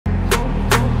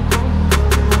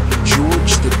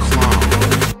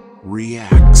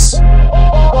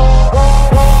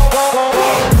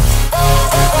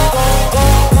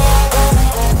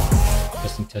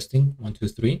Testing, 1, 2,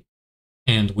 3.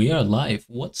 And we are live.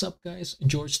 What's up, guys?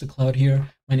 George the Cloud here.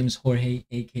 My name is Jorge,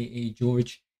 aka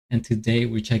George. And today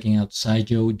we're checking out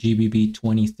SyJo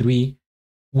GBB23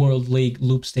 World League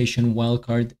Loopstation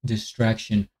Wildcard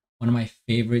Distraction. One of my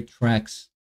favorite tracks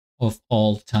of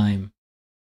all time.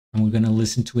 And we're going to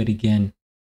listen to it again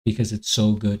because it's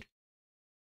so good.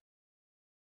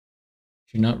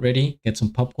 If you're not ready, get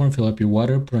some popcorn, fill up your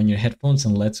water, put on your headphones,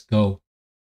 and let's go.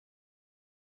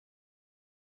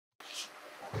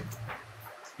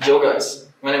 Yo guys,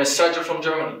 my name is SyJo from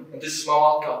Germany, and this is my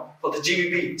wildcard for the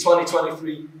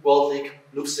GBB23 World League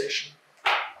Loopstation.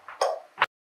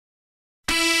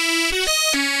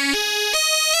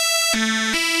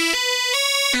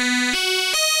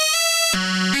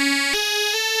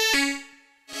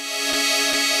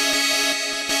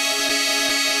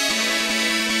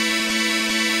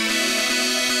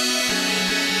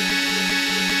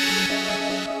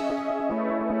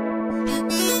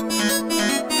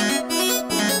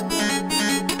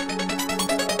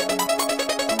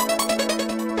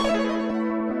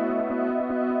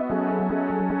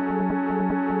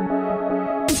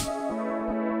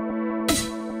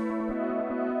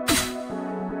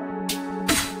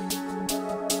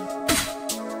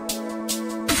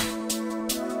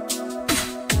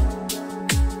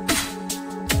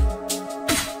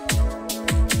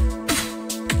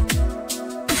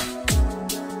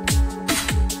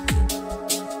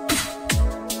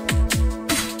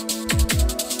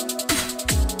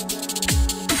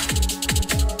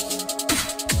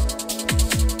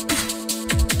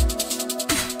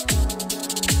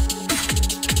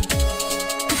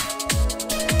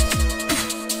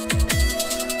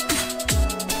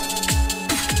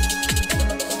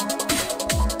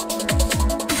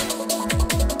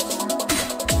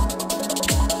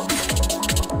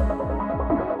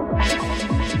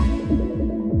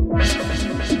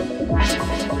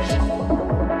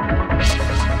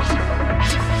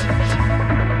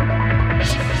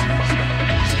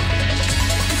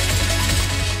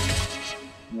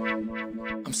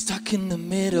 I'm stuck in the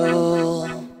middle.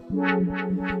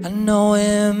 I know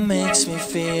it makes me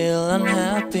feel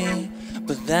unhappy,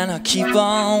 but then I keep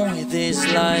on with this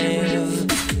life.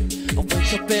 I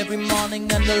wake up every morning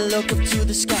and I look up to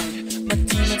the sky. My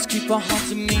demons keep on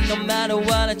haunting me no matter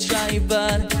what I try,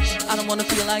 but I don't wanna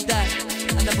feel like that.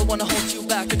 I never wanna hold you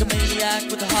back like a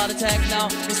maniac with a heart attack. Now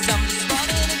it's time to spot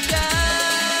it again.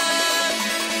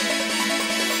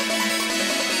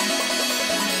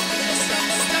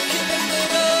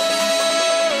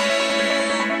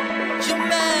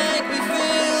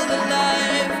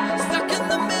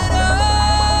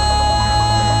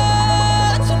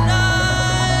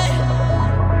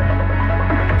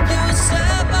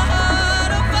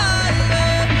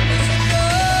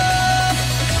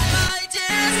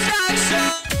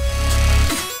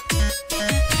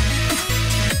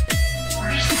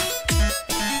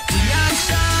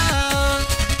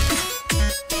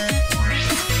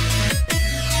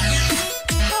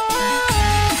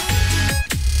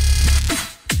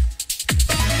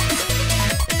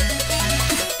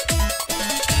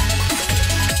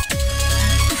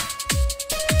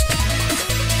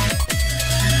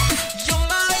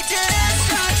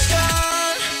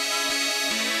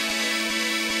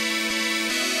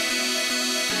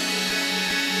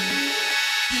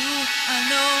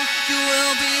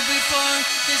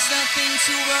 There's nothing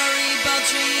to worry about,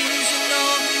 dreams, you know,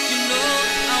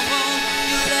 I want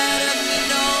you let me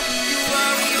know. You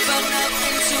worry about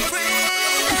nothing to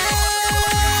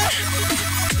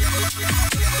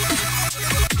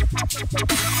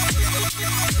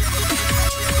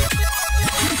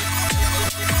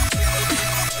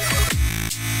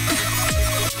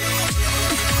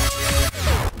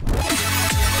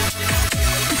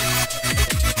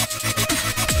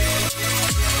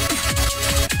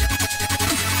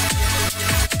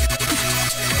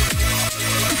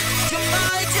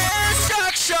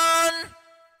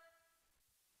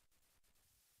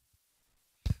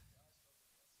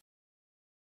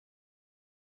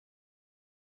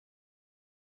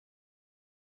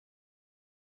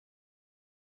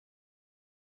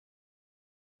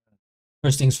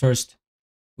First things first,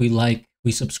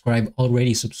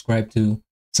 already subscribed to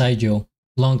SyJo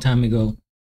long time ago.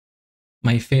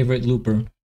 My favorite looper.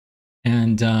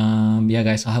 And yeah,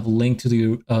 guys, I'll have a link to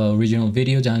the original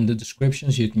video down in the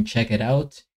description so you can check it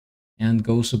out and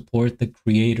go support the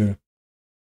creator.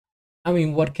 I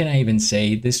mean, what can I even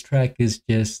say? This track is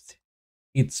just,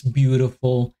 it's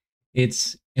beautiful.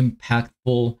 It's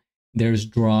impactful. There's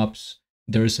drops.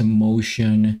 There's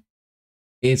emotion.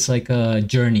 It's like a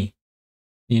journey.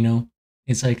 You know,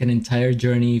 it's like an entire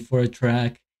journey for a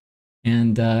track,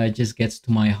 and it just gets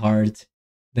to my heart.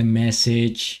 the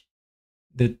message,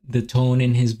 the tone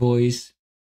in his voice.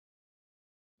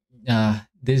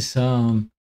 This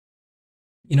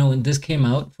you know, when this came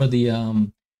out for the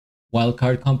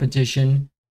wildcard competition,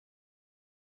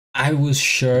 I was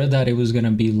sure that it was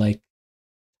gonna be like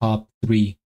top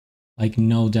 3, like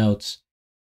no doubts.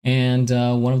 And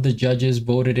one of the judges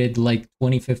voted it like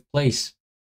 25th place,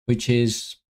 which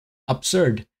is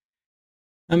absurd.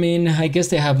 I mean, I guess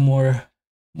they have more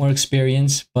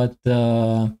experience, but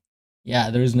yeah,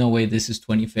 there's no way this is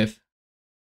 25th.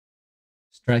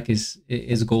 This track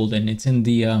is golden. It's in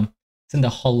the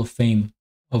Hall of Fame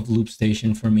of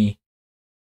Loopstation for me.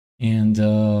 And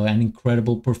an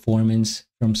incredible performance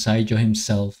from SyJo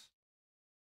himself.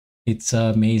 It's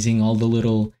amazing, all the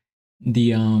little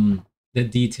the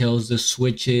details, the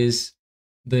switches,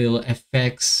 the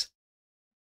effects.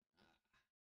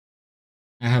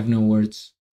 I have no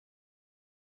words.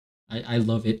 I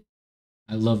love it.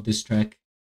 I love this track.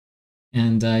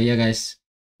 And yeah, guys,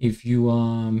 if you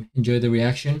enjoy the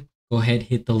reaction, go ahead,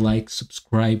 hit the like,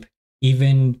 subscribe,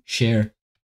 even share.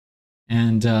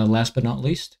 And last but not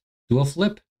least, do a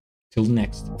flip. Till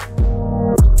next.